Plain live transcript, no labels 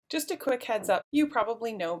Just a quick heads up, you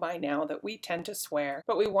probably know by now that we tend to swear,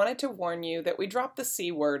 but we wanted to warn you that we dropped the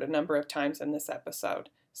C word a number of times in this episode.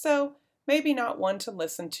 So, maybe not one to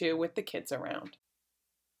listen to with the kids around.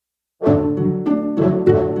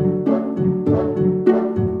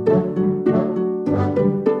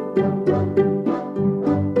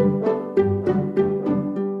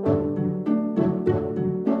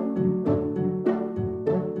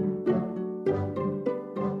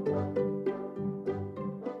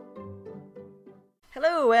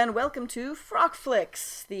 Hello and welcome to Frock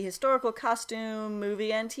Flicks, the historical costume,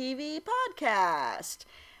 movie, and TV podcast.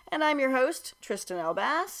 And I'm your host, Tristan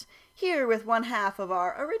Elbass, here with one half of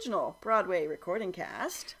our original Broadway recording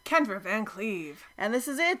cast, Kendra Van Cleve. And this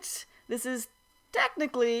is it. This is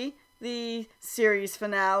technically the series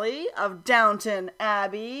finale of Downton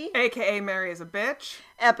Abbey, AKA Mary is a Bitch.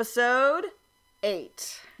 episode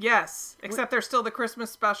 8. Yes, except there's still the Christmas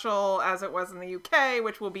special as it was in the UK,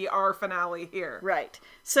 which will be our finale here. Right.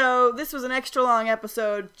 So this was an extra long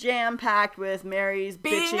episode, jam-packed with Mary's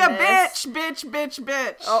Being bitchiness. a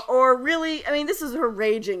bitch. Or really, I mean, this is her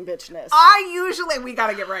raging bitchness. We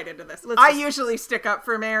gotta get right into this. Let's just- usually stick up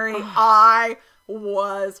for Mary. I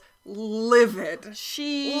was livid.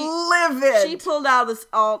 She Livid. pulled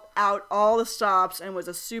out all the stops and was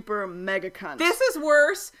a super mega cunt. This is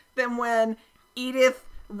worse than when Edith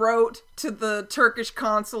wrote to the Turkish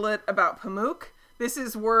consulate about Pamuk. This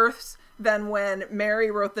is worse than when Mary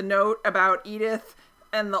wrote the note about Edith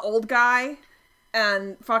and the old guy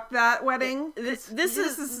and fuck that wedding. This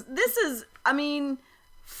is I mean,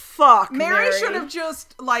 fuck Mary should have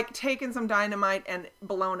just taken some dynamite and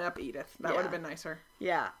blown up Edith. That would have been nicer.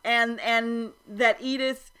 Yeah. And that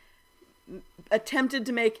Edith attempted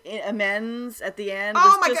to make amends at the end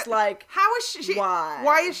was just God. like, how is she?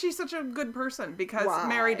 Why is she such a good person? Because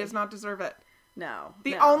Mary does not deserve it. No.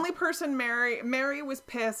 The only person Mary was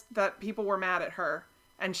pissed that people were mad at her,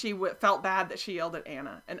 and she felt bad that she yelled at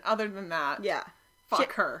Anna. And other than that,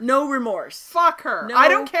 fuck her. No remorse. Fuck her. No I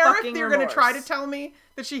don't care if fucking they're going to try to remorse. tell me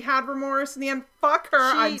that she had remorse in the end. Fuck her.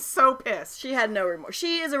 I'm so pissed. She had no remorse.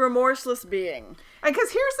 She is a remorseless being. And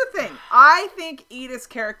because here's the thing, I think Edith's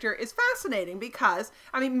character is fascinating because,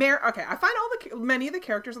 I mean, I find many of the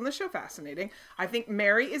characters on the show fascinating. I think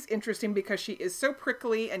Mary is interesting because she is so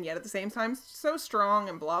prickly and yet at the same time so strong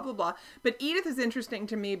and blah, blah, blah. But Edith is interesting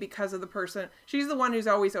to me because of she's the one who's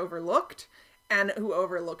always overlooked and who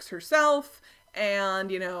overlooks herself.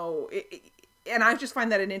 And, and I just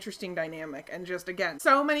find that an interesting dynamic. And just, again,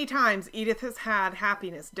 so many times Edith has had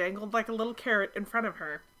happiness dangled like a little carrot in front of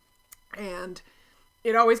her. And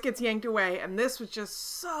it always gets yanked away, and this was just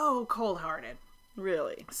so cold-hearted.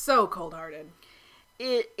 Really. So cold-hearted.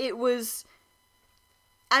 It was,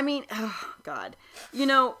 I mean, oh, God.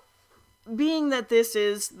 Being that this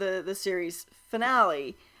is the series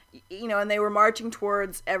finale, and they were marching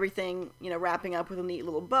towards everything, wrapping up with a neat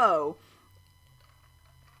little bow.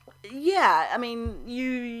 Yeah, I mean,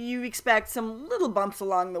 you expect some little bumps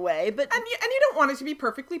along the way, but... And you don't want it to be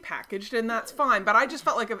perfectly packaged, and that's fine, but I just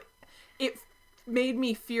felt like it made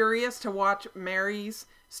me furious to watch Mary's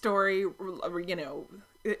story,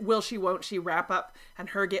 will she, won't she wrap up, and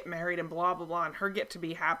her get married and blah, blah, blah, and her get to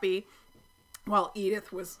be happy, while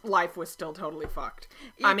life was still totally fucked.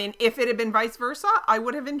 I mean, if it had been vice versa, I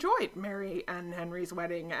would have enjoyed Mary and Henry's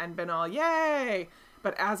wedding and been all, yay!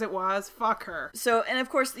 But as it was, fuck her. So, and of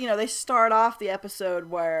course, they start off the episode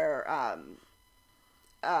where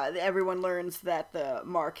everyone learns that the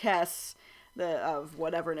Marquess of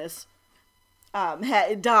whateverness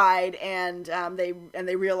had died, and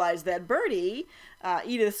they realized that Bertie,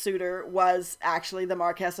 Edith's suitor, was actually the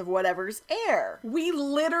Marquess of whatever's heir. We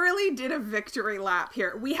literally did a victory lap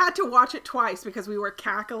here. We had to watch it twice because we were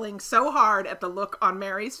cackling so hard at the look on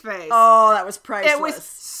Mary's face. Oh, that was priceless. It was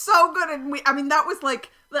so good, and that was like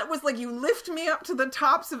you lift me up to the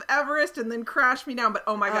tops of Everest and then crash me down. But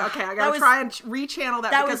oh my god, okay, I gotta try and rechannel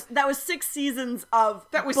that. That was 6 seasons of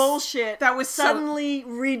bullshit. That was suddenly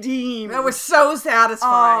redeemed. That was so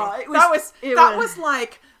satisfying. That was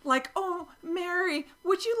like, oh, Mary,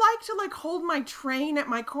 would you like to hold my train at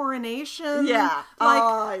my coronation? Yeah.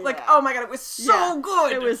 Oh my god, it was so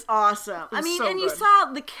good. It was awesome. You saw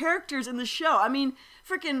the characters in the show. I mean,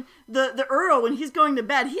 freaking the Earl, when he's going to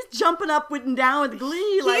bed, he's jumping up and down with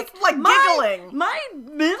glee. He's giggling. My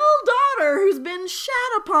middle daughter, who's been shat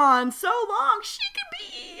upon so long, she could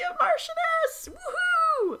be a Marchioness.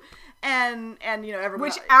 Woohoo! And everybody,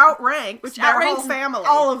 which outranks their whole family,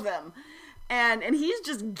 all of them. And he's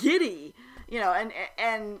just giddy, You know, and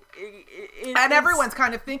and everyone's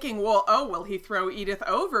kind of thinking, well, oh, will he throw Edith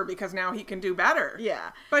over because now he can do better?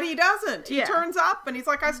 Yeah. But he doesn't. He turns up and he's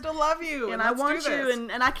like, I still love you. And I want you,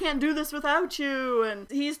 and I can't do this without you.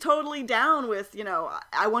 And he's totally down with, you know,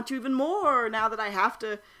 I want you even more now that I have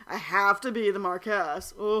to be the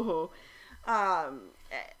Marquess. Oh.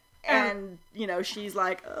 And, you know, she's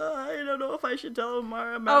like, I don't know if I should tell him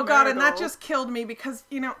about Oh, God, and that Marigold. just killed me because,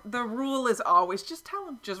 you know, the rule is always just tell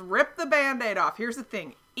him. Just rip the Band-Aid off. Here's the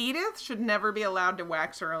thing. Edith should never be allowed to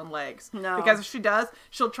wax her own legs. No. Because if she does,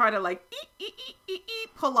 she'll try to, like,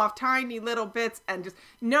 pull off tiny little bits and just...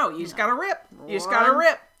 No, you just gotta rip. You just gotta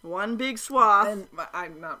rip. One big swath. And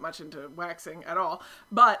I'm not much into waxing at all.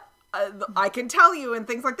 But I can tell you in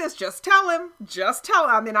things like this, just tell him. Just tell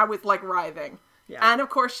him. I mean, I was, like, writhing. Yeah. And of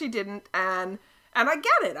course she didn't, and I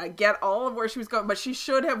get it. I get all of where she was going, but she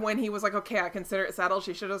should have, when he was like, okay, I consider it settled,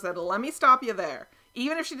 she should have said, let me stop you there.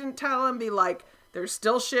 Even if she didn't tell him, be like, there's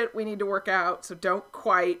still shit we need to work out, so don't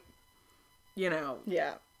quite, you know,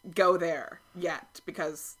 go there yet,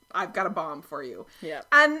 because I've got a bomb for you. Yeah.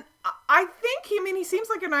 And I think, he seems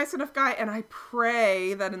like a nice enough guy, and I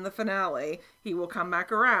pray that in the finale, he will come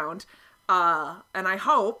back around, and I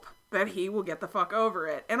hope that he will get the fuck over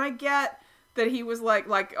it. And I get... that he was like,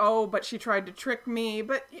 oh, but she tried to trick me.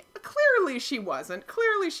 But clearly she wasn't.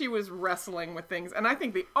 Clearly she was wrestling with things. And I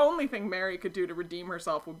think the only thing Mary could do to redeem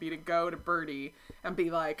herself would be to go to Birdie and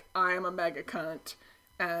be like, I am a mega cunt.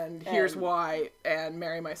 And here's why. And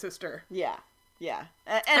marry my sister. Yeah. Yeah.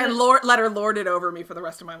 And let her lord it over me for the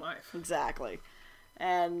rest of my life. Exactly.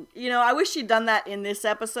 And, you know, I wish she'd done that in this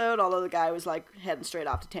episode. Although the guy was, like, heading straight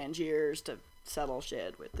off to Tangiers to settle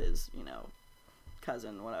shit with his, you know,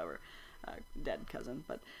 cousin, whatever. Dead cousin,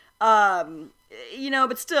 but you know,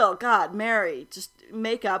 but still, God, Mary, just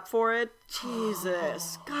make up for it.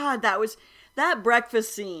 Jesus, God, that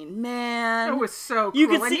breakfast scene, man. It was so cool. You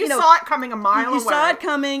could and see, you saw it coming a mile away. You saw it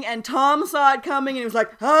coming, and Tom saw it coming, and he was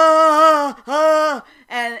like,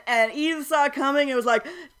 and Edith saw it coming, and it was like,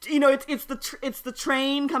 you know, it's the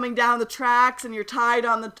train coming down the tracks, and you're tied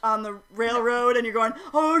on the railroad, and you're going,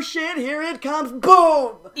 oh shit, here it comes,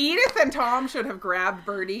 boom! Edith and Tom should have grabbed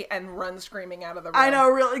Birdie and run screaming out of the room. I know,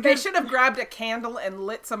 really. They should have grabbed a candle and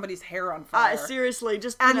lit somebody's hair on fire. Seriously,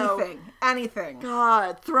 just anything.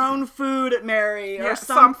 God, thrown food at Mary or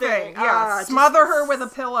something. Yeah, smother her with a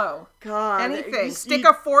pillow. God, anything. Stick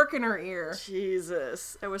a fork in her ear.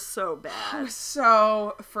 Jesus, it was so bad. It was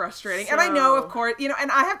so frustrating. And I know, of course, you know, and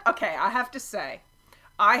I have to say,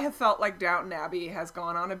 I have felt like Downton Abbey has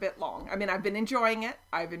gone on a bit long. I mean, I've been enjoying it.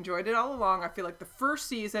 I've enjoyed it all along. I feel like the first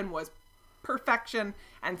season was perfection,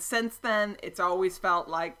 and since then, it's always felt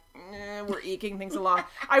like we're eking things along.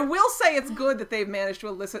 I will say it's good that they've managed to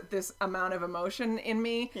elicit this amount of emotion in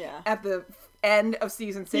me at the end of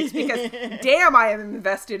season 6, because damn, I am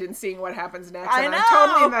invested in seeing what happens next. I know. I'm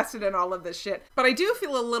totally invested in all of this shit. But I do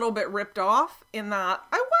feel a little bit ripped off in that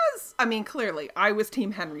clearly, I was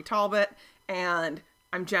Team Henry Talbot, and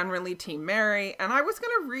I'm generally Team Mary, and I was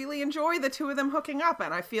going to really enjoy the two of them hooking up,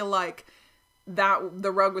 and I feel like that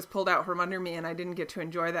the rug was pulled out from under me, and I didn't get to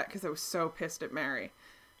enjoy that because I was so pissed at Mary.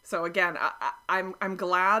 So again, I'm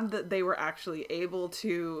glad that they were actually able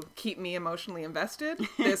to keep me emotionally invested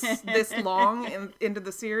this long into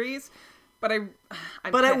the series, but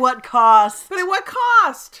at what cost? But at what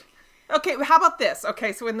cost? Okay, how about this?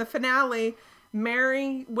 Okay, so in the finale,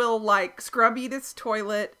 Mary will like scrub Edith's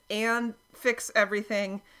toilet and fix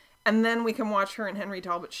everything, and then we can watch her and Henry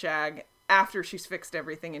Talbot shag after she's fixed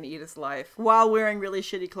everything in Edith's life. While wearing really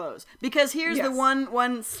shitty clothes. Because here's the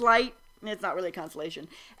one slight, it's not really a consolation,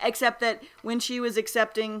 except that when she was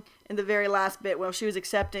accepting, in the very last bit, she was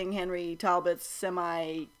accepting Henry Talbot's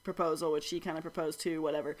semi-proposal, which she kind of proposed to,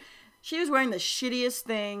 whatever, she was wearing the shittiest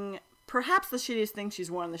thing, perhaps the shittiest thing she's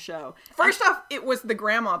worn in the show. First off, it was the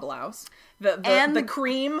grandma blouse. The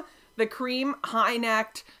cream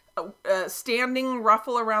high-necked, standing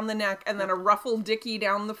ruffle around the neck, and then a ruffle dicky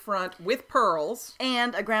down the front with pearls.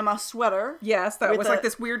 And a grandma sweater. Yes, that was like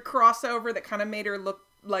this weird crossover that kind of made her look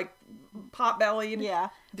like pot-bellied. Yeah.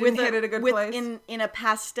 Didn't hit at a good place. In a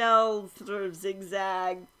pastel sort of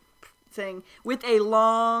zigzag thing with a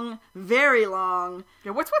long, very long...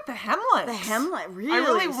 Yeah, what's with the hemlet? The hemlet, really. I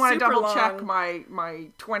really want to double long. check my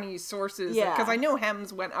 20 sources. Yeah. Because I know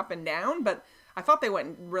hems went up and down, but I thought they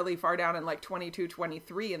went really far down in like 22,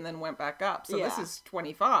 23 and then went back up. So this is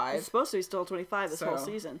 25. It's supposed to be still 25 this whole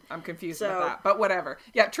season. I'm confused about that, but whatever.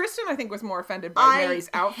 Yeah, Tristan I think was more offended by Mary's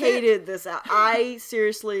outfit. I hated this outfit. I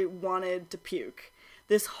seriously wanted to puke.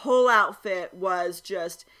 This whole outfit was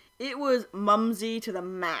just... It was mumsy to the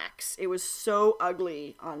max. It was so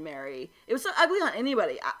ugly on Mary. It was so ugly on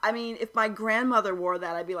anybody. I mean, if my grandmother wore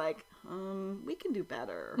that, I'd be like, we can do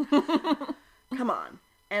better. Come on.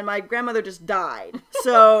 And my grandmother just died.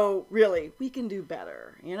 So, really, we can do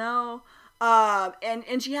better, you know?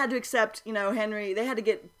 And she had to accept, you know, Henry, they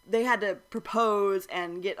had to propose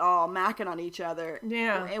and get all macking on each other.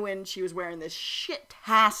 Yeah. When she was wearing this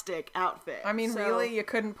shit-tastic outfit. I mean, really, you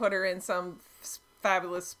couldn't put her in some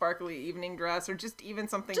fabulous sparkly evening dress or just even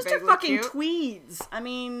something just vaguely her fucking cute. tweeds. I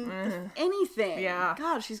mean, anything. Yeah.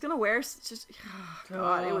 God, she's gonna wear just. Oh,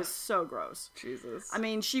 God, it was so gross. Jesus. I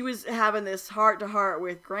mean, she was having this heart-to-heart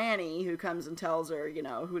with Granny, who comes and tells her, you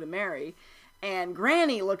know, who to marry, and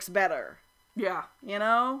Granny looks better. Yeah. You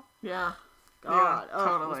know? Yeah. God, yeah,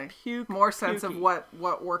 totally. Puke, more sense pukey. of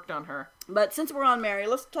what worked on her. But since we're on Mary,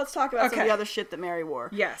 let's talk about some of the other shit that Mary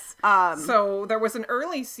wore. Yes. So there was an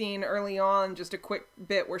scene early on, just a quick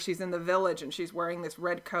bit where she's in the village and she's wearing this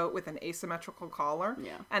red coat with an asymmetrical collar.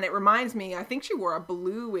 Yeah. And it reminds me, I think she wore a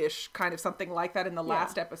bluish kind of something like that in the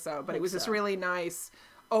last episode, but it was this really nice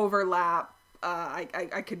overlap.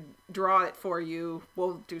 I could draw it for you.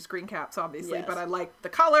 We'll do screen caps, obviously, but I like the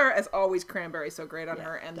color. As always, cranberry so great on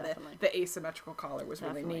her, and the asymmetrical collar was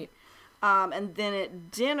really neat. And then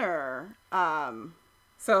at dinner,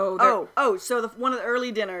 so one of the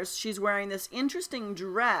early dinners, she's wearing this interesting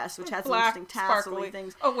dress, which has black, some interesting tassel sparkly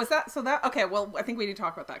things. Oh, was that so? That okay? Well, I think we need to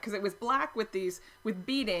talk about that because it was black with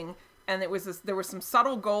beading. And there was some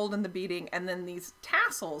subtle gold in the beading, and then these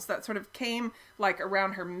tassels that sort of came like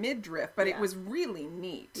around her midriff, but it was really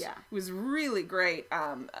neat. Yeah. It was really great.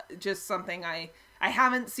 Just something I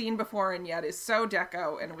haven't seen before and yet is so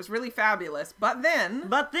deco, and it was really fabulous. But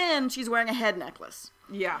then she's wearing a head necklace.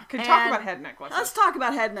 Yeah, talk about head necklaces. Let's talk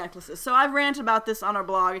about head necklaces. So I've ranted about this on our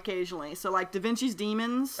blog occasionally. So like Da Vinci's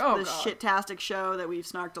Demons, the shit-tastic show that we've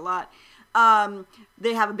snarked a lot.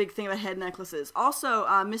 They have a big thing about head necklaces. Also,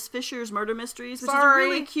 Miss Fisher's Murder Mysteries, which is a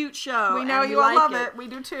really cute show. We know you all love it. We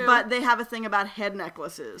do too. But they have a thing about head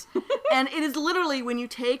necklaces. And it is literally when you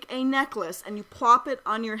take a necklace and you plop it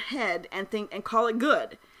on your head and call it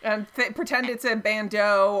good. And pretend it's a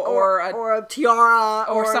bandeau or a tiara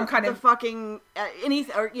or some kind of fucking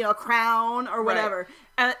anything, or a crown or whatever. Right.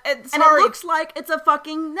 And it looks like it's a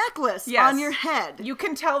fucking necklace on your head. You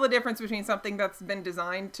can tell the difference between something that's been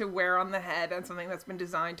designed to wear on the head and something that's been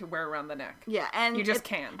designed to wear around the neck. Yeah, and you just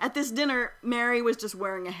can. At this dinner, Mary was just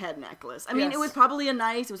wearing a head necklace. I mean, it was probably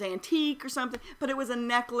it was antique or something, but it was a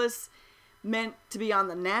necklace meant to be on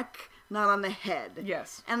the neck, not on the head.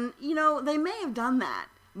 Yes. And, they may have done that,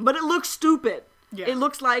 but it looks stupid. Yeah. It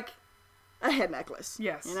looks like a head necklace.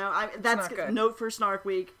 Yes. That's a note for Snark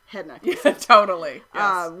Week, head necklace. Yeah, totally.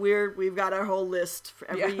 Yes. We've got our whole list for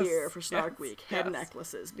every year for Snark Week, head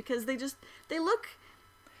necklaces, because they look,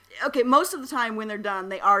 okay, most of the time when they're done,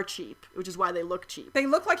 they are cheap, which is why they look cheap. They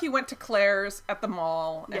look like you went to Claire's at the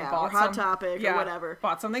mall and bought or Hot Topic or whatever.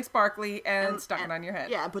 Bought something sparkly and stuck it on your head.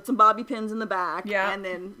 Yeah, put some bobby pins in the back. Yeah. And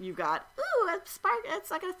then you've got, it's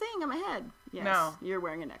like a thing on my head. Yes, no. You're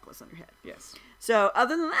wearing a necklace on your head. Yes. So,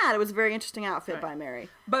 other than that, it was a very interesting outfit by Mary.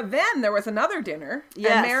 But then there was another dinner,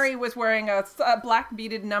 and Mary was wearing a black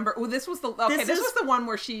beaded number. Oh, this was the one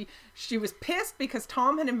where she was pissed because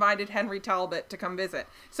Tom had invited Henry Talbot to come visit.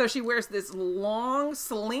 So she wears this long,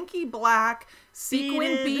 slinky black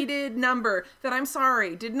sequin beaded number that, I'm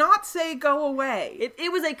sorry, did not say go away.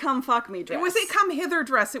 It was a come fuck me dress. It was a come hither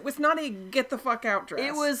dress. It was not a get the fuck out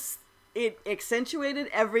dress. It accentuated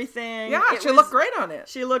everything. Yeah, she looked great on it.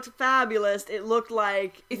 She looked fabulous. It looked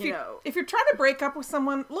like, if you're trying to break up with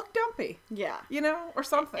someone, look dumpy. Yeah. Or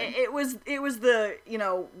something. It was the,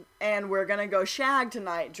 and we're going to go shag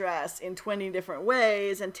tonight dress in 20 different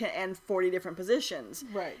ways and 40 different positions.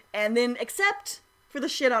 Right. And then except for the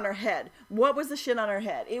shit on her head. What was the shit on her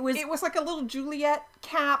head? It was like a little Juliet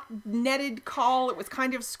cap, netted caul. It was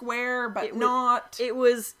kind of square, but not. It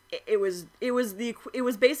was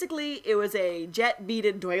basically a jet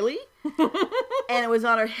beaded doily, and it was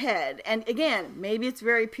on her head. And again, maybe it's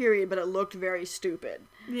very period, but it looked very stupid.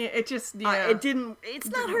 Yeah, it just it didn't. It's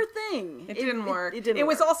not her thing. It didn't work. It didn't. It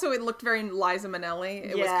work. was also. It looked very Liza Minnelli.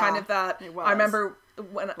 It was kind of that. It was. I remember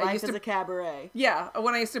when Life I used is to a cabaret. Yeah,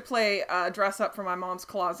 when I used to play dress up for my mom's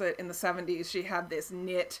closet in the 70s, she had this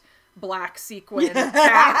knit black sequin cap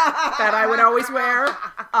that I would always wear.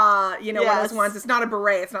 One of those ones. It's not a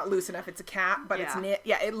beret. It's not loose enough. It's a cap, but it's knit.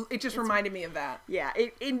 Yeah, it just reminded me of that. Yeah,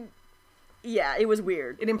 Yeah, it was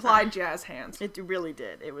weird. It implied jazz hands. It really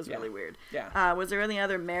did. It was really weird. Yeah. Was there any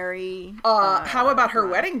other Mary? How about her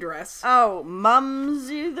wedding dress? Oh,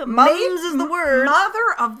 Mumsy. Mums is the word.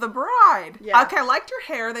 Mother of the bride. Yeah. Okay, I liked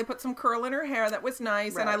her hair. They put some curl in her hair. That was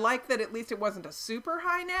nice. Right. And I liked that at least it wasn't a super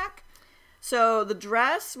high neck. So the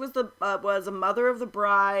dress was a Mother of the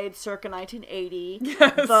Bride, circa 1980.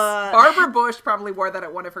 Yes. Barbara Bush probably wore that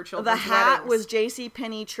at one of her children's The hat weddings. was J.C.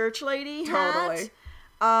 Penney church lady hat. Totally.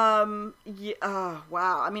 Yeah,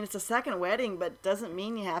 wow. I mean, it's a second wedding, but doesn't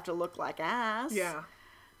mean you have to look like ass. Yeah.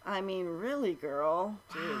 I mean, really, girl.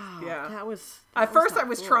 Jeez, yeah. That was. At first, not I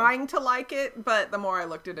was cool. trying to like it, but the more I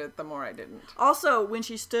looked at it, the more I didn't. Also, when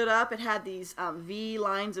she stood up, it had these V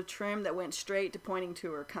lines of trim that went straight to pointing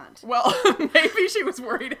to her cunt. Well, maybe she was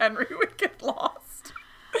worried Henry would get lost.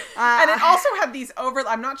 And it also had these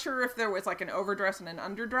I'm not sure if there was like an overdress and an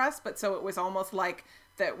underdress, but so it was almost like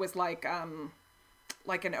that was like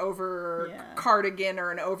an over cardigan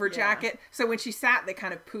or an over jacket. So when she sat, they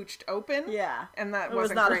kind of pooched open. Yeah. And that It was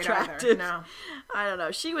wasn't not great attractive. either. No. I don't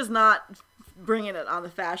know. She was not bringing it on the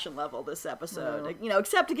fashion level this episode. No. You know,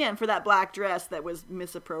 except again for that black dress that was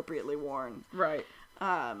misappropriately worn. Right.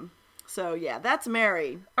 So yeah, that's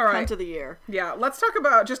Mary. All right. Cunt of the year. Yeah, let's talk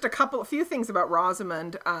about just a few things about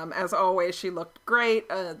Rosamund. As always, she looked great.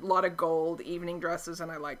 A lot of gold evening dresses,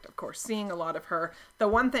 and I liked, of course, seeing a lot of her. The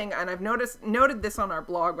one thing, and I've noted this on our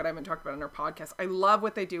blog, but I haven't talked about it on our podcast, I love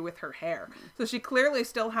what they do with her hair. So she clearly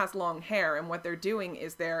still has long hair, and what they're doing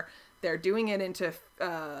is they're doing it into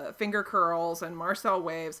finger curls and Marcel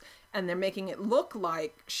waves, and they're making it look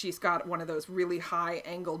like she's got one of those really high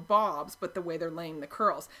angled bobs, but the way they're laying the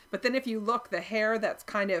curls. But then if you look, the hair that's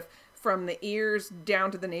kind of from the ears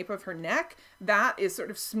down to the nape of her neck, that is sort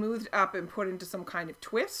of smoothed up and put into some kind of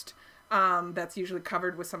twist. That's usually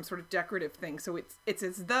covered with some sort of decorative thing. So it's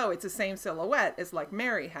as though it's the same silhouette as like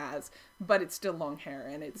Mary has, but it's still long hair,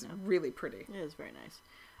 and it's really pretty. It is very nice.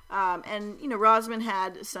 And, you know, Rosamund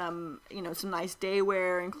had some nice day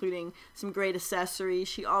wear, including some great accessories.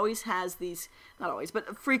 She always has these, not always,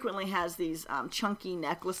 but frequently has these chunky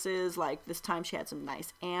necklaces. Like this time she had some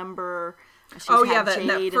nice amber.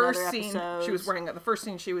 That first scene she was wearing, the first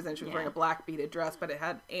scene she was in, she was wearing a black beaded dress, but it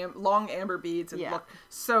had long amber beads and looked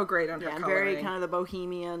so great on her and coloring. very kind of the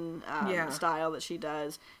bohemian style that she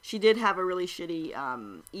does. She did have a really shitty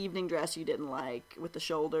evening dress you didn't like, with the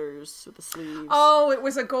shoulders, with the sleeves. Oh, it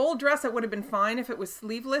was a gold dress that would have been fine if it was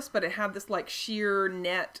sleeveless, but it had this like sheer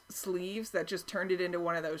net sleeves that just turned it into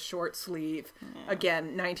one of those short sleeve,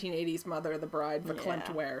 again, 1980s Mother of the Bride,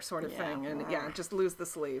 verklempt wear sort of thing. And just lose the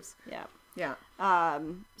sleeves. Yeah. Yeah.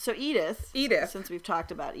 So Edith, since we've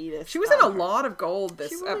talked about Edith, she was in a lot of gold this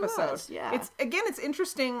really episode. was, yeah. It's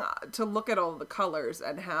interesting to look at all the colors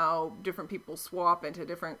and how different people swap into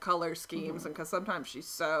different color schemes, and because sometimes she's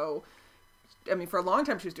so. I mean, for a long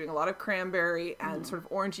time she was doing a lot of cranberry and sort of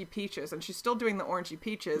orangey peaches, and she's still doing the orangey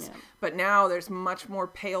peaches, but now there's much more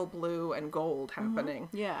pale blue and gold happening.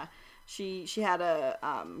 Yeah. She had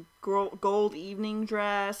a gold evening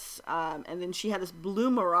dress, and then she had this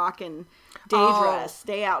blue Moroccan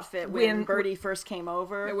day outfit when Bertie first came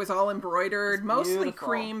over. It was all embroidered, mostly beautiful.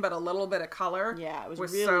 cream, but a little bit of color. Yeah, it was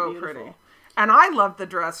really so beautiful. pretty. And I loved the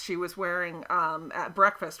dress she was wearing at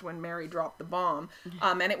breakfast when Mary dropped the bomb.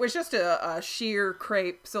 And it was just a sheer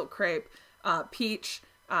silk crepe, peach,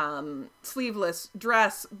 sleeveless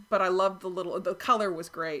dress, but I loved the color was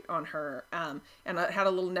great on her, and it had a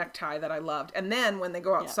little necktie that I loved. And then when they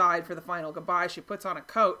go outside for the final goodbye, she puts on a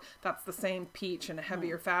coat that's the same peach and a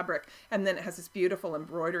heavier fabric, and then it has this beautiful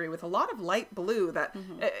embroidery with a lot of light blue that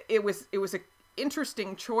it was a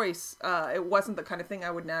interesting choice. It wasn't the kind of thing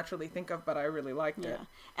I would naturally think of, but I really liked it.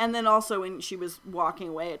 And then also when she was walking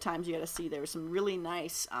away, at times you got to see there was some really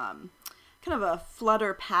nice kind of a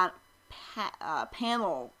flutter panel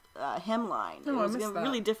hemline. It was a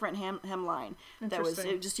really different hemline. That was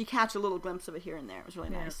you catch a little glimpse of it here and there. It was really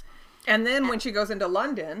nice. And then when she goes into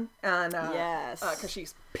London, and because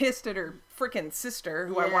she's pissed at her freaking sister,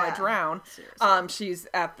 who I want to drown. She's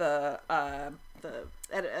at the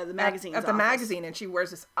magazine's at the magazine, and she wears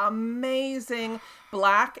this amazing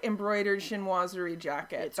black embroidered chinoiserie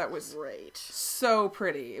jacket. That was great, so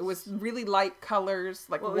pretty. It was really light colors,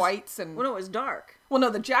 like whites and. Well, no, it was dark. Well, no,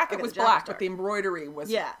 the jacket was black, but the embroidery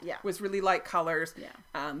was was really light colors.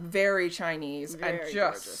 Yeah, very Chinese and just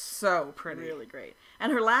gorgeous. So pretty, really great.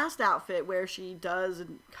 And her last outfit, where she goes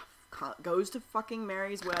to fucking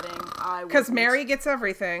Mary's wedding, because Mary gets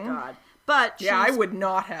everything. God. But I would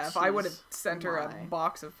not have. I would have sent her a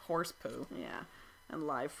box of horse poo. Yeah. and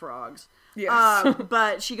live frogs. Yes.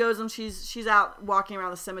 But she goes and she's out walking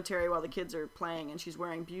around the cemetery while the kids are playing, and she's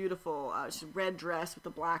wearing beautiful she's red dress with a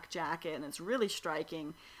black jacket, and it's really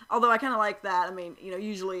striking. Although I kind of like that. I mean,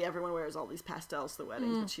 usually everyone wears all these pastels to the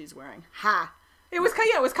weddings, but she's wearing It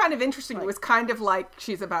was kind of interesting. It was kind of like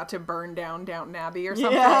she's about to burn down Downton Abbey or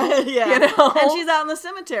something. Yeah. And she's out in the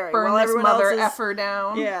cemetery burn while this everyone mother else is... effer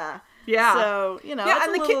down. Yeah. Yeah. So, it's and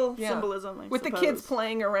a little symbolism, I with suppose. the kids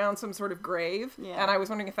playing around some sort of grave. Yeah. And I was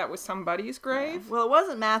wondering if that was somebody's grave. Well, it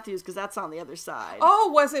wasn't Matthew's because that's on the other side.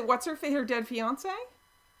 Oh, was it? What's her dead fiance?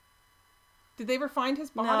 Did they ever find his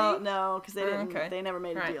body? No, because they didn't. Okay. They never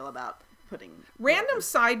made a Right. deal about putting. Random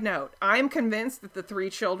side note: I'm convinced that the three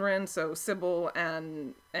children, so Sybil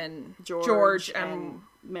and George and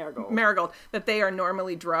Marigold, that they are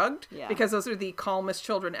normally drugged because those are the calmest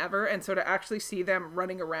children ever, and so to actually see them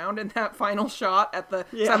running around in that final shot at the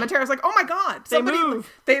cemetery, I was like, oh my god,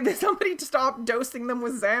 somebody stop dosing them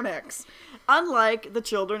with Xanax. Unlike the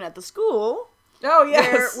children at the school. Oh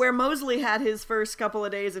yes, where Mosley had his first couple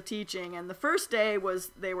of days of teaching, and the first day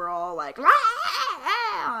they were all like,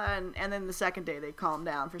 and then the second day they calmed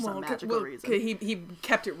down for some magical reason. He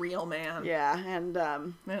kept it real, man. Yeah, and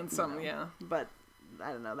but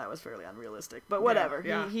I don't know, that was fairly unrealistic. But whatever,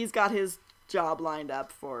 he's got his job lined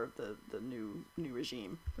up for the new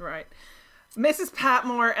regime. Right. Mrs.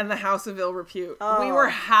 Patmore and the House of Ill Repute. Oh, we were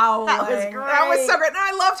howling. That was great. That was so great. And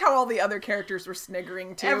I loved how all the other characters were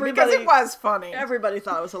sniggering too, because it was funny. Everybody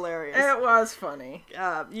thought it was hilarious. It was funny.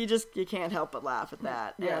 You can't help but laugh at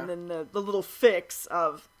that. Yeah. And then the little fix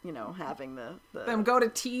of having them go to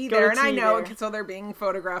tea there, and I know so they're being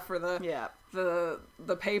photographed for the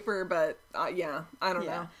paper, but I don't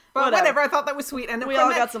know. But whatever, I thought that was sweet, and we all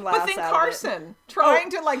got some laughs. But then Carson trying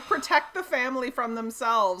to protect the family from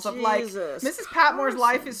themselves of Mrs. Patmore's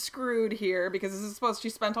life is screwed here because this is supposed she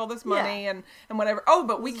spent all this money and whatever. Oh,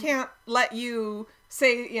 but we can't let you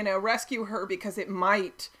rescue her because it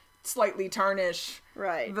might slightly tarnish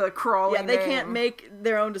the crawling they name. Can't make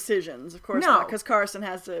their own decisions, of course not, because Carson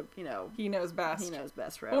has to, he knows best. He knows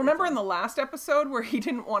best for everything. Well, remember in the last episode where he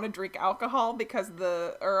didn't want to drink alcohol because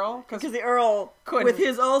the Earl couldn't. With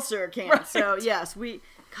his ulcer can't. Right. So yes,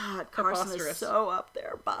 Carson is so up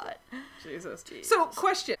there, but Jesus. So,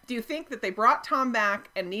 question: do you think that they brought Tom back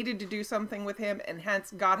and needed to do something with him, and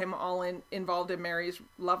hence got him all involved in Mary's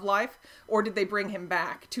love life, or did they bring him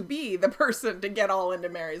back to be the person to get all into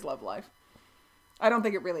Mary's love life? I don't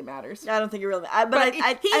think it really matters. I don't think it really.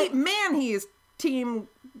 He is team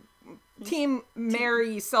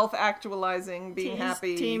Mary, self-actualizing, being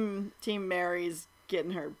happy. Team Mary's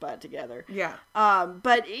getting her butt together. Yeah.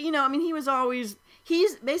 But he was always.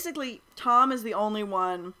 He's basically, Tom is the only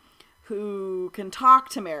one who can talk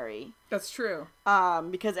to Mary. That's true.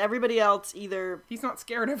 Because everybody else he's not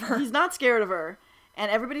scared of her. He's not scared of her,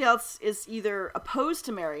 and everybody else is either opposed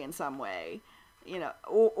to Mary in some way,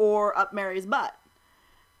 or up Mary's butt.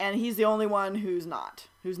 And he's the only one who's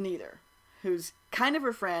neither. Who's kind of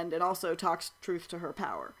her friend and also talks truth to her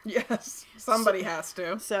power. Yes. Somebody has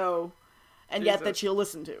to. So, and Jesus. Yet that she'll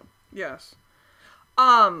listen to. Yes.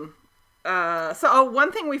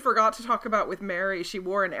 One thing we forgot to talk about with Mary, she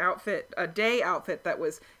wore a day outfit that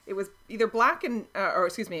was either black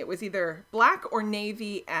it was either black or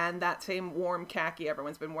navy and that same warm khaki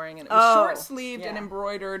everyone's been wearing, and it was short sleeved and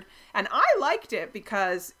embroidered, and I liked it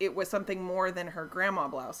because it was something more than her grandma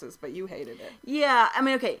blouses, but you hated it. Yeah,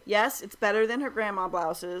 yes, it's better than her grandma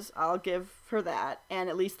blouses, I'll give her that, and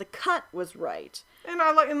at least the cut was right. And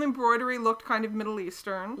the embroidery looked kind of Middle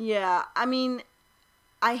Eastern. Yeah,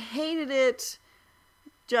 I hated it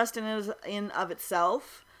just in of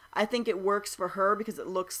itself. I think it works for her because it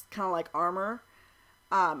looks kind of like armor,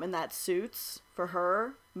 and that suits for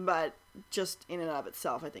her. But just in and of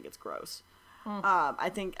itself, I think it's gross.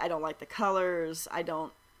 I don't like the colors. I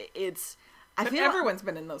feel everyone's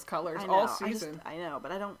been in those colors all season. I know,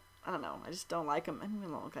 but I don't know. I just don't like them. I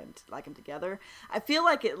don't like them together. I feel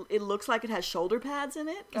like it looks like it has shoulder pads in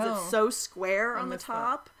it because it's so square on the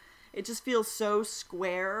top. It just feels so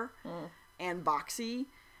square and boxy,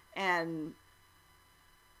 and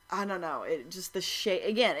I don't know. It just the shape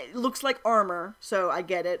again. It looks like armor, so I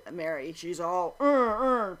get it. Mary, she's all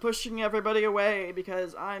pushing everybody away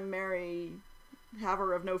because I'm Mary,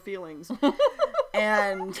 haver of no feelings,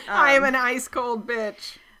 and I am an ice cold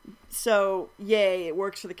bitch. So yay, it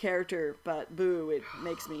works for the character, but boo, it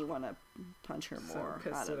makes me want to punch her more. So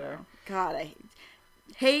pissed at her. God, I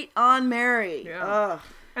hate on Mary. Yeah. Ugh.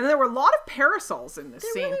 And there were a lot of parasols in this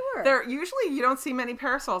scene. really were. There usually you don't see many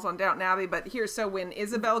parasols on Downton Abbey, but here, so when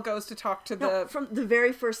Isabel goes to talk to the From the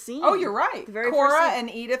very first scene. oh, you're right. The very Cora first scene. and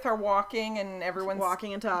Edith are walking, and everyone's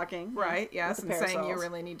Walking and talking. right. Yes, with and the saying you parasols.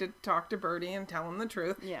 really need to talk to Bertie and tell him the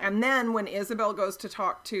truth. Yeah. And then when Isabel goes to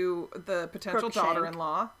talk to the potential Crookshank.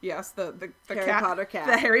 daughter-in-law, yes, the Harry cat, Potter cat.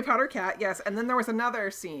 the Harry Potter cat, yes. And then there was another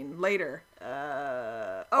scene later.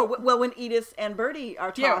 Well, when Edith and Bertie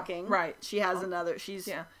are Yeah, talking, right. She has another. She's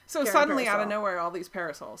Yeah. So carrying suddenly, out parasol. of nowhere, all these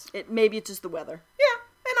parasols. Maybe it's just the weather. Yeah,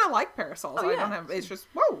 and I like parasols. Oh, I yeah. don't have. It's just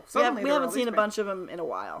whoa. Suddenly We there are haven't all seen these a bunch of them in a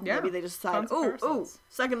while. Yeah, Maybe they just decided, tons of parasols.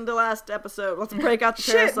 second to last episode, let's break out the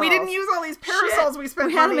Shit, parasols. we didn't use all these parasols we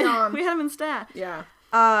spent had money them in, on. We had them in stat. Yeah.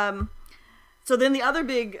 So then the other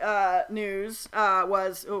big news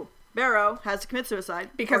was Barrow has to commit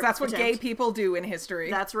suicide Because or that's what gay attempt. people do in history.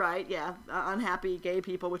 That's right. Yeah, unhappy gay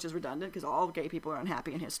people, which is redundant because all gay people are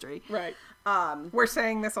unhappy in history. right. We're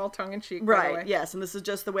saying this all tongue in cheek, by the way. Right. Yes, and this is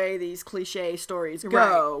just the way these cliche stories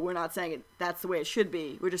go. We're not saying that's the way it should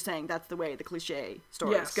be. We're just saying that's the way the cliche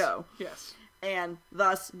stories Yes. go. Yes. And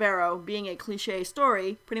thus, Barrow, being a cliche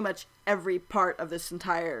story, pretty much every part of this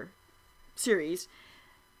entire series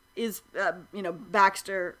is,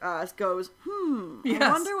 Baxter goes, Yes.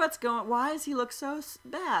 I wonder what's going. Why does he look so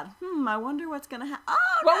bad? I wonder what's gonna happen. Oh,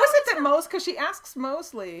 What no, was it he's that Mose? Because she asks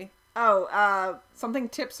Mosley. Oh, Something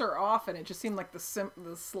tips her off, and it just seemed like the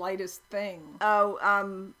slightest thing.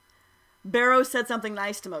 Barrow said something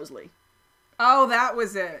nice to Mosley. Oh, that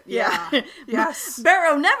was it. Yeah. Yes.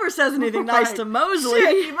 Barrow never says anything nice Right. to Mosley.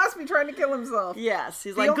 Shit, he must be trying to kill himself. Yes,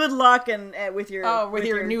 he's The like, ol- good luck and with your with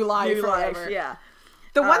your new life or whatever. Yeah.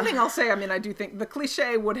 The one thing I'll say, I mean, I do think the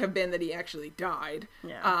cliche would have been that he actually died,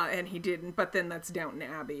 Yeah. and he didn't. But then that's Downton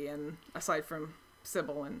Abbey, and aside from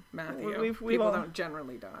Sybil and Matthew, We've people all- don't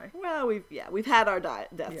generally die. Well, we've had our deaths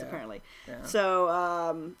Yeah. apparently. Yeah. So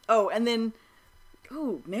and then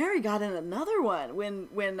Mary got in another one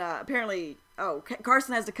when apparently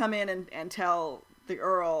Carson has to come in and tell the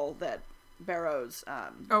Earl that Barrow's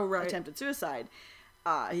right. attempted suicide.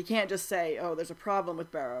 He can't just say, "Oh, there's a problem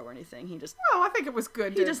with Barrow" or anything. He just Well, I think it was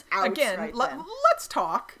good He to just outs again. right Let's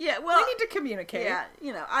talk. Yeah, well, we need to communicate. yeah,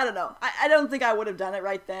 I don't know. I don't think I would have done it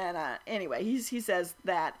right then. Anyway, he says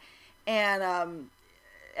that, and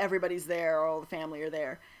everybody's there, all the family are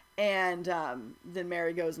there, and then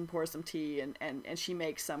Mary goes and pours some tea, and she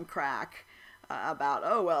makes some crack about,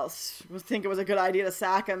 think it was a good idea to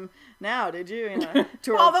sack him now, did you?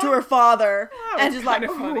 To her father, That and was just like,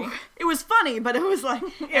 kinda funny. it was funny, but it was like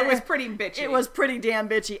It was pretty bitchy. It was pretty damn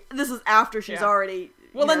bitchy. This is after she's Yeah. already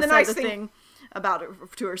Well, and the said nice the thing- thing about it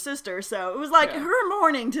to her sister, so it was like Yeah. her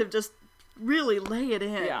morning to just really lay it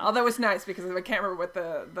in. Yeah, although it was nice because I can't remember what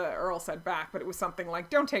the Earl said back, but it was something like,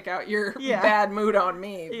 "Don't take out your Yeah. bad mood on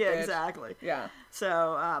me." Yeah, bitch." exactly. Yeah.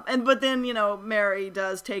 So, but then Mary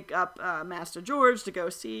does take up Master George to go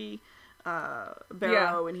see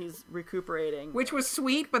Barrow, and he's recuperating. Which was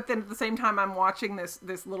sweet, but then at the same time, I'm watching this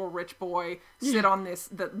little rich boy sit on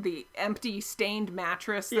the empty stained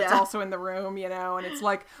mattress that's Yeah. also in the room, and it's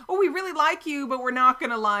like, oh, we really like you, but we're not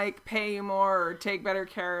gonna like pay you more or take better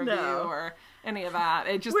care of No. you or any of that.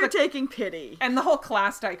 It just We're taking pity. and the whole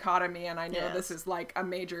class dichotomy, and I know Yes. this is like a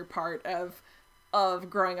major part of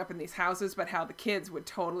growing up in these houses, but how the kids would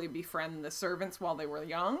totally befriend the servants while they were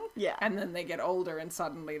young. Yeah. And then they get older and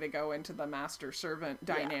suddenly they go into the master-servant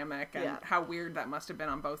dynamic, and Yeah. how weird that must have been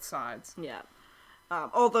on both sides. Yeah.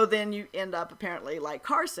 Although then you end up apparently like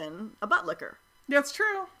Carson, a buttlicker. That's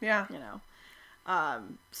true. Yeah.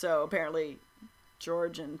 So apparently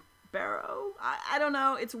George and Barrow, I don't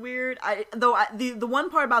know, it's weird. The one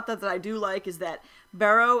part about that I do like is that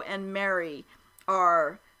Barrow and Mary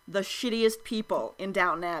are the shittiest people in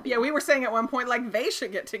Downton Abbey. Yeah, we were saying at one point, like, they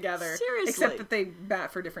should get together. Seriously. Except that they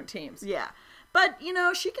bat for different teams. Yeah. But,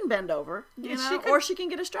 she can bend over, or she can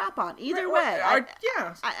get a strap on. Either way.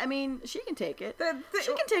 Yeah. I mean, she can take it. The-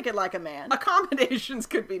 She can take it like a man. Accommodations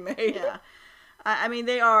could be made. Yeah. I mean,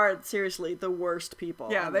 they are seriously the worst people.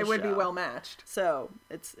 Yeah, on they the would be show. well matched. So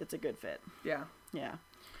it's a good fit. Yeah. Yeah.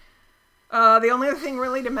 The only other thing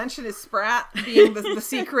really to mention is Spratt being the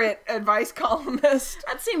secret advice columnist.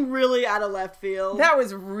 That seemed really out of left field. That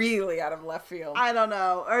was really out of left field. I don't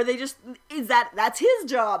know. Or they just that's his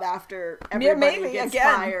job after everybody maybe, gets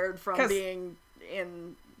again, fired from 'cause being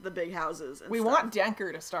in the big houses. And we stuff. want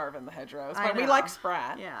Denker to starve in the hedgerows, I but we know. like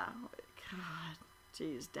Spratt. Yeah. God,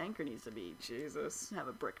 jeez, Denker needs to be Jesus. have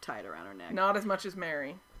a brick tied around her neck. Not as much as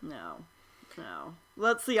Mary. No.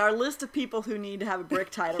 Let's see our list of people who need to have a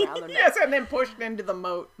brick tied around their neck. Yes, and then pushed into the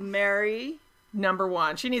moat. Mary, Number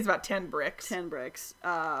 1. She needs about 10 bricks. 10 bricks.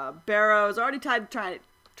 Barrow's already trying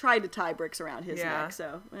tried to tie bricks around his Yeah. neck,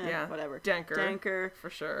 so Yeah. whatever. Denker. For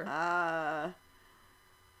sure.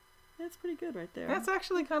 That's pretty good right there. That's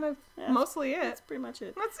actually kind of mostly it. That's pretty much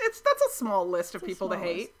it. That's a small list of people to Small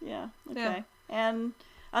hate. list. Yeah. Okay. Yeah. And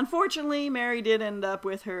unfortunately, Mary did end up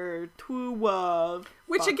with her true love.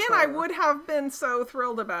 Which Fuck again, I her. would have been so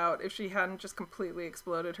thrilled about if she hadn't just completely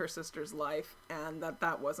exploded her sister's life and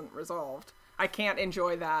that wasn't resolved. I can't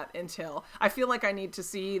enjoy that until I feel like I need to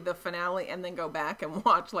see the finale and then go back and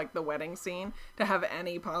watch like the wedding scene to have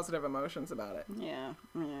any positive emotions about it. Yeah.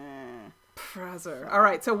 Prezzer. All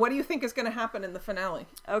right, so what do you think is going to happen in the finale?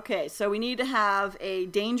 Okay, so we need to have a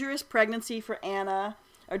dangerous pregnancy for Anna,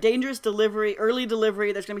 or dangerous delivery, early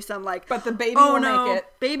delivery. There's going to be some like, But the baby oh will no, make it.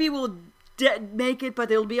 baby will make it, but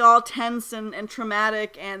it'll be all tense and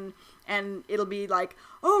traumatic, and it'll be like,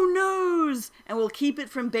 oh noes, and we'll keep it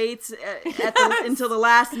from Bates until the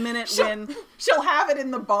last minute when She'll have it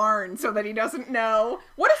in the barn so that he doesn't know.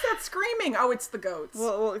 What is that screaming? Oh, it's the goats.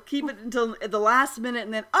 we'll keep it until the last minute,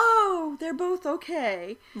 and then oh, they're both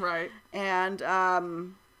okay. Right. And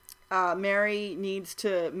Mary needs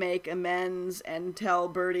to make amends and tell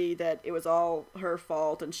Bertie that it was all her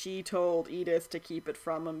fault, and she told Edith to keep it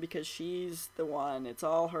from him because she's the one. It's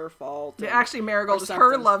all her fault. Yeah, actually, Marigold or is her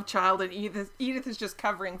something. love child, and Edith is just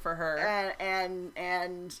covering for her.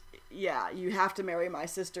 And yeah, you have to marry my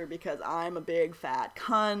sister because I'm a big fat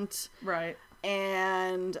cunt. Right.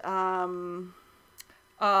 And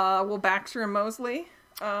Will Baxter and Mosley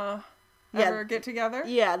ever get together?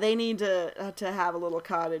 yeah, they need to have a little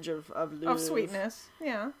cottage of Of love. sweetness.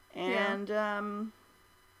 Yeah. And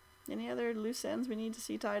any other loose ends we need to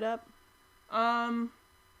see tied up?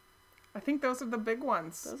 I think those are the big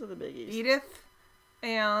ones. Those are the biggies. Edith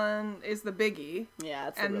is the biggie. Yeah,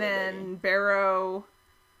 it's And really then Barrow,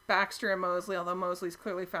 Baxter, and Mosley, although Mosley's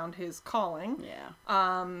clearly found his calling. biggie.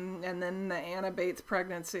 Yeah. And then the Anna Bates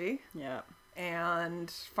pregnancy Yeah. and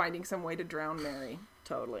finding some way to drown Mary.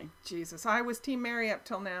 Totally. Jesus, I was Team Mary up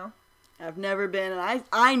till now. I've never been, and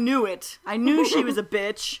I knew it. I knew she was a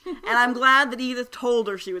bitch, and I'm glad that Edith told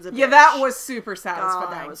her she was a bitch. Yeah, that was super satisfying.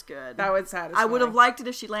 Oh, that was good. That was satisfying. I would have liked it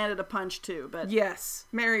if she landed a punch too, but Yes,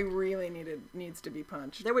 Mary really needs to be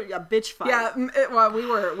punched. there was a bitch fight. Yeah, well, we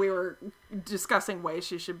were discussing ways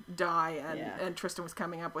she should die, Yeah. and Tristan was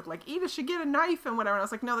coming up with like Edith should get a knife and whatever. And I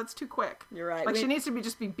was like, no, that's too quick. You're right. Like We- she needs to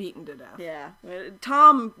just be beaten to death. Yeah.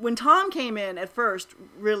 When Tom came in at first,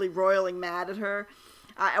 really roiling mad at her,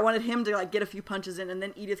 I wanted him to like get a few punches in, and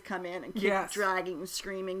then Edith come in and keep Yes. dragging and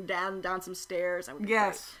screaming down some stairs. That would be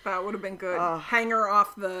Yes, that would have been good. Ugh. Hang her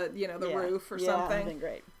off the great. roof or Yeah, something. That'd been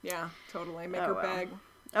great. Yeah, totally. Make Oh, her well. beg.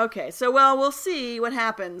 Okay, so we'll see what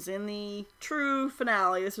happens in the true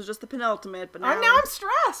finale. This was just the penultimate, but now I'm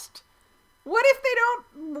stressed. What if they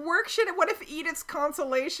don't work shit? What if Edith's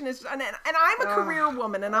consolation is... And I'm a career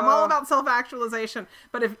woman, and I'm all about self-actualization.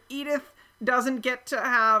 But if Edith doesn't get to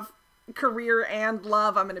have career and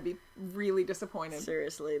love, I'm going to be really disappointed.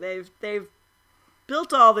 seriously, they've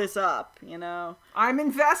built all this up, you know. I'm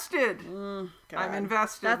invested. God. I'm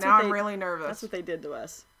invested. That's Now what I'm really nervous. That's what they did to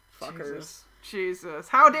us, fuckers. Jesus.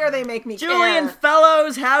 How dare they make me Julian care?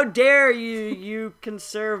 Fellows, how dare you, you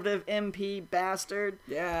conservative MP bastard.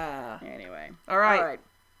 Yeah. Anyway. All right.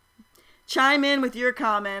 Chime in with your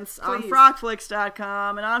comments on Please.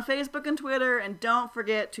 frogflix.com and on Facebook and Twitter, and don't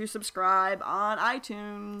forget to subscribe on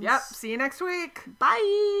iTunes. Yep. See you next week.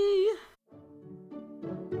 Bye!